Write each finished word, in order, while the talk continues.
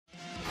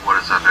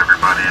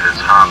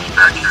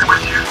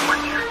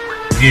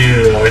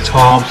Yeah, it's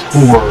Hobbs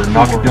Horror,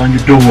 knocking down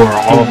your door,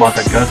 all about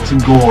the guts and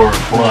gore,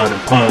 blood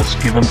and pus,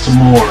 give him some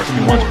more.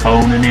 He wants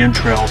bone and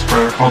entrails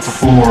spread across the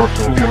floor,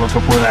 so if you're looking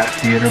for that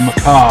theater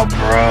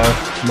macabre,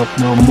 look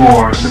no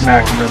more. Sit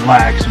back and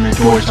relax and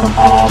enjoy some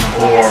Hobbs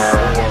Horror.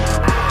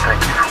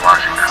 Thank you for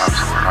watching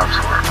Hobbs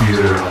Horror.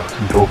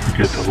 Yeah, and don't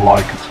forget to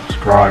like and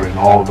subscribe and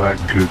all that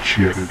good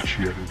shit.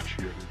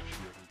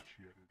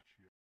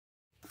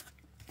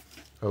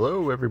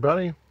 Hello,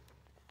 everybody.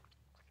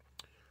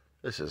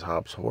 This is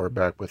Hobbs Horror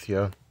back with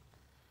you.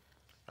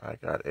 I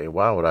got a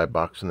Wild Eye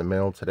box in the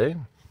mail today.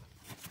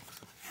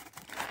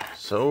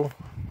 So,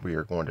 we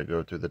are going to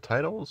go through the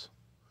titles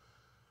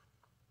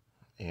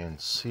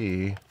and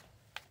see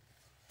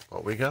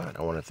what we got.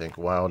 I want to thank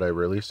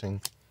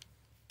WildEyeReleasing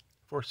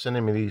for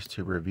sending me these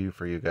to review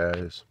for you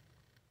guys.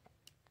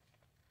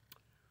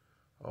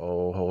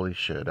 Oh, holy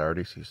shit. I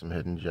already see some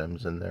hidden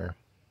gems in there.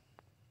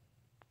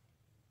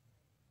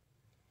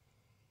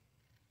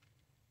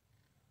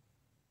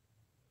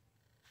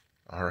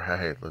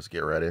 Alright, let's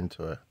get right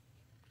into it.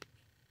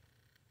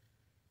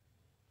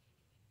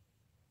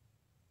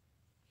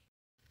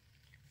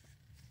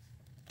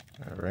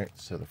 Alright,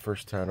 so the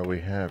first title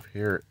we have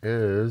here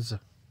is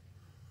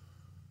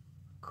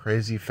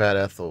Crazy Fat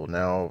Ethel.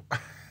 Now,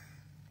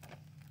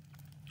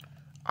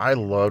 I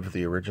loved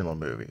the original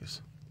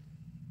movies.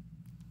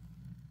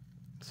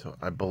 So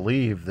I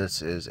believe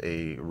this is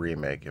a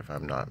remake, if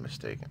I'm not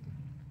mistaken.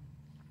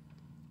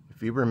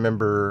 If you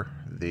remember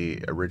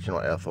the original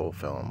Ethel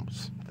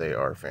films, they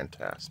are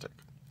fantastic.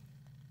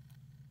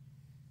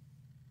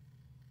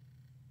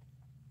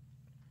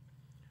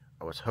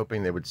 I was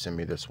hoping they would send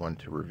me this one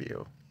to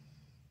review.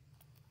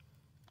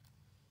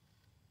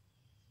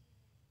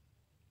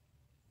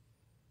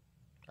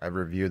 I've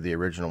reviewed the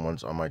original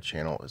ones on my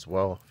channel as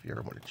well, if you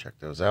ever want to check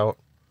those out.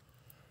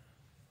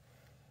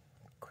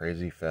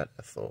 Crazy Fat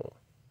Ethel.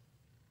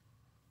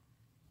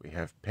 We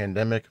have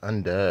Pandemic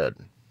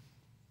Undead.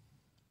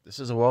 This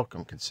is a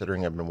welcome,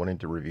 considering I've been wanting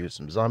to review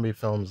some zombie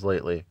films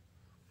lately.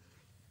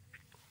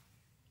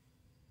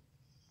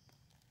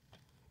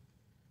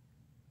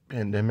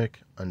 Pandemic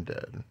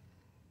Undead.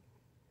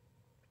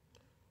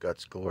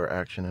 Guts, gore,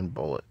 action, and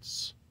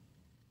bullets.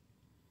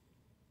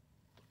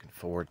 Looking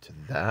forward to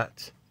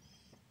that.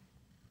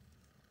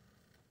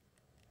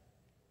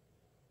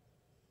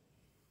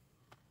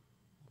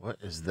 What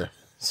is this?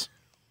 Is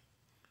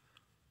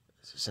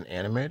this an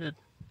animated?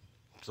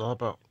 It's all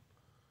about...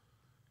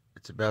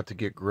 It's about to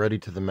get ready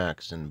to the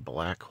max in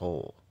Black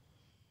Hole.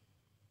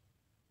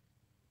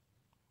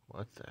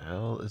 What the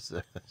hell is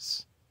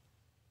this?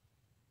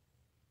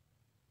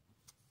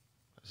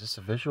 Is this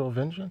a visual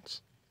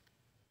vengeance?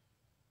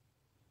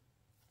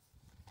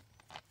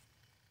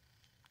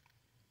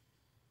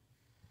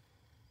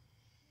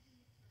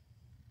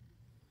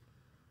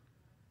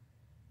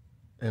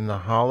 In the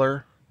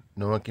holler,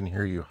 no one can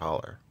hear you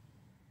holler.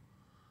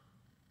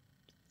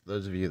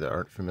 Those of you that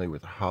aren't familiar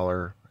with a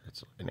holler,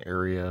 it's an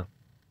area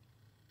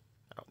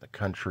out in the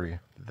country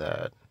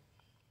that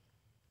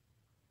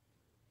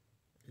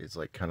is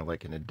like kind of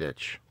like in a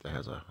ditch that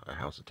has a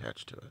house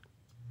attached to it.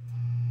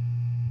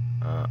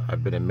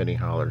 I've been in many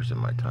hollers in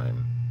my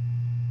time.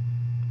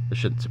 This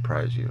shouldn't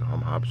surprise you.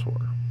 I'm Hobbs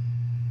Horror.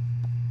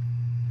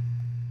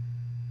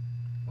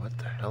 What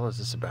the hell is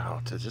this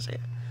about?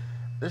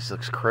 This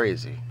looks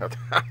crazy.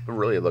 I'm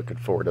really looking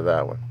forward to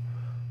that one.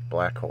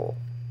 Black Hole.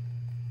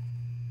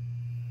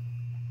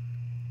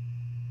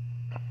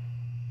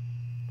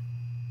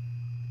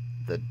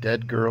 The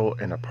Dead Girl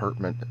in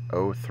Apartment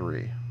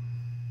 03.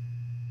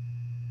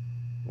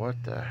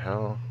 What the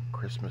hell?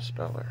 Christmas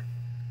Speller.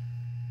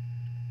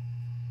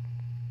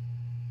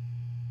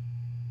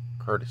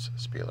 Curtis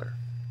Spieler.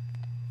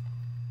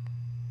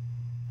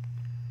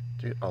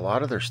 Dude, a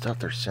lot of their stuff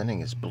they're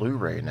sending is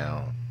Blu-ray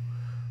now.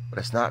 But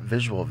it's not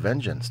Visual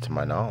Vengeance to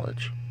my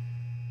knowledge.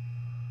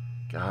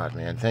 God,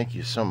 man, thank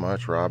you so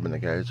much, Rob and the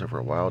guys over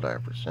at Wild Eye,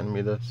 for sending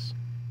me this.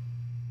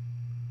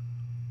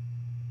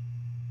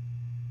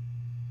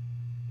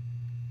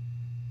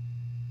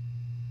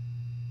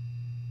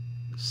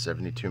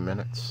 72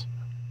 minutes.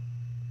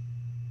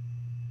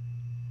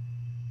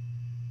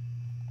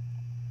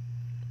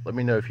 Let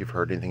me know if you've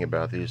heard anything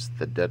about these.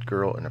 The Dead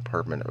Girl in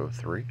Apartment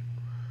 03.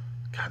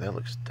 God, that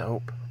looks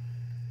dope.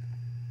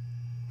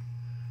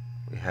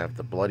 We have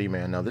The Bloody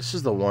Man. Now, this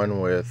is the one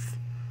with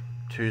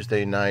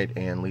Tuesday Night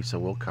and Lisa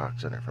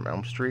Wilcox in it from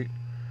Elm Street.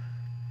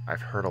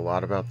 I've heard a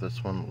lot about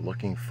this one.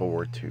 Looking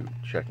forward to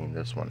checking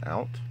this one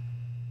out.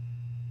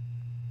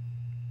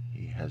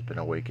 He has been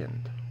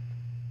awakened.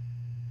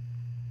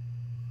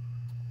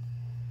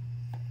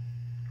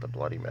 The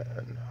Bloody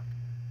Man.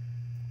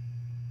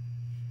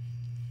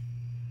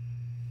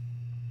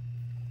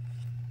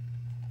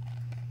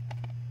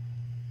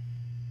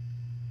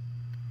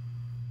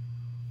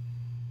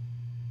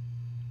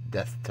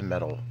 Death to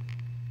Metal.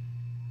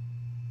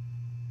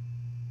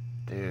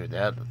 Dude,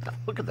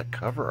 look at the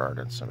cover art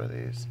on some of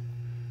these.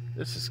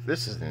 This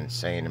is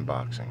insane in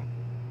boxing.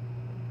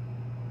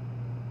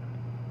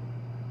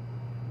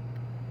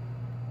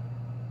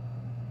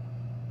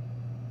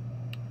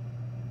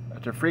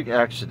 After a freak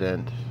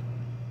accident,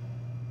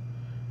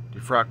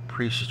 Defrock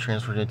Priest is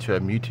transferred into a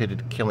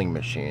mutated killing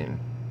machine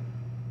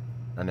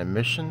on a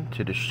mission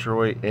to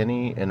destroy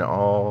any and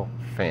all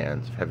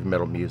fans of heavy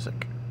metal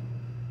music.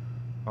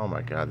 Oh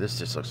my god, this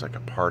just looks like a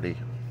party.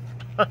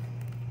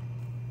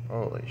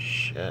 Holy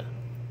shit.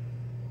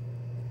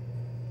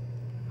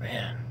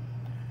 Man.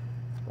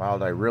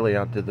 WildEye really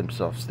outdid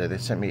themselves today. They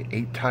sent me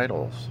 8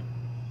 titles.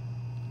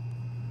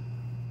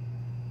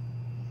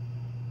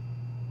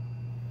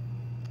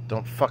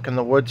 Don't Fuck in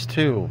the Woods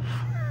too.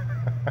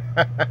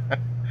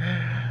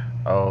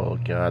 Oh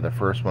god, the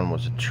first one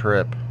was a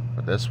trip.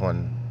 But this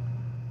one,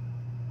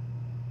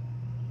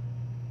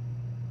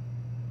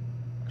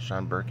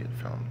 Sean Burkett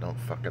film, Don't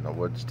Fuck in the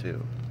Woods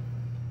too.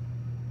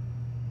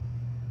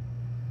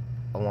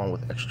 Along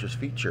with extras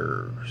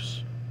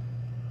features.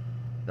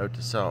 Note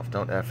to self,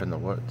 don't F in the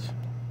woods.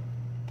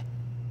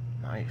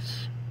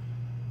 Nice.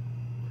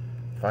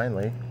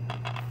 Finally,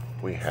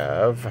 we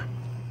have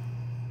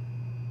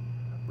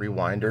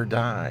Rewind or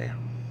Die.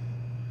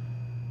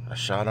 A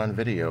shot on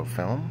video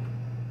film.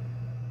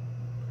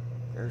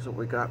 There's what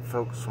we got,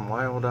 folks, from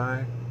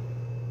WildEye.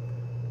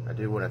 I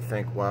do want to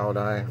thank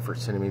WildEye for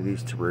sending me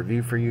these to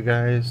review for you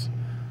guys.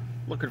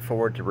 Looking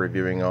forward to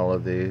reviewing all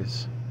of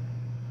these.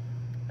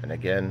 And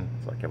again,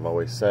 like I've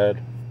always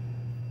said,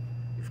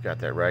 you've got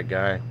that right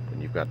guy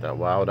and you've got that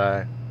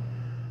WildEye.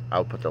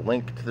 I'll put the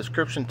link to the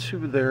description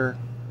to their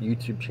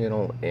YouTube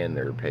channel and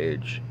their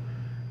page.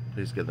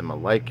 Please give them a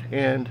like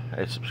and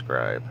a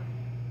subscribe.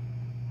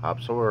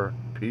 Hobbs Horror.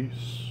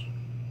 Peace.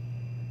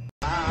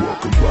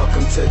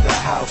 Welcome to the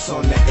house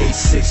on the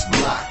A6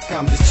 block.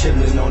 I'm just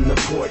chilling on the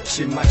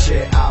porch in my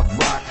chair I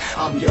rock.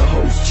 I'm your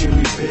host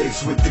Jimmy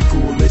Biggs with the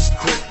ghoulish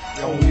grip.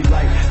 The only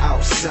light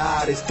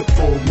outside is the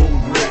full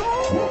moon lit.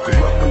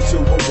 Welcome to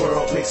a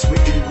world mixed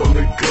with evil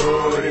and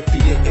good. If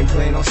you ain't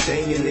plan on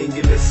staying, then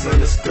you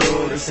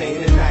misunderstood. This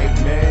ain't a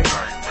nightmare,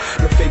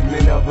 the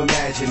figment of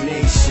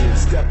imagination.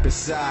 Step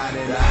aside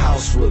and the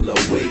house will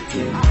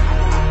awaken.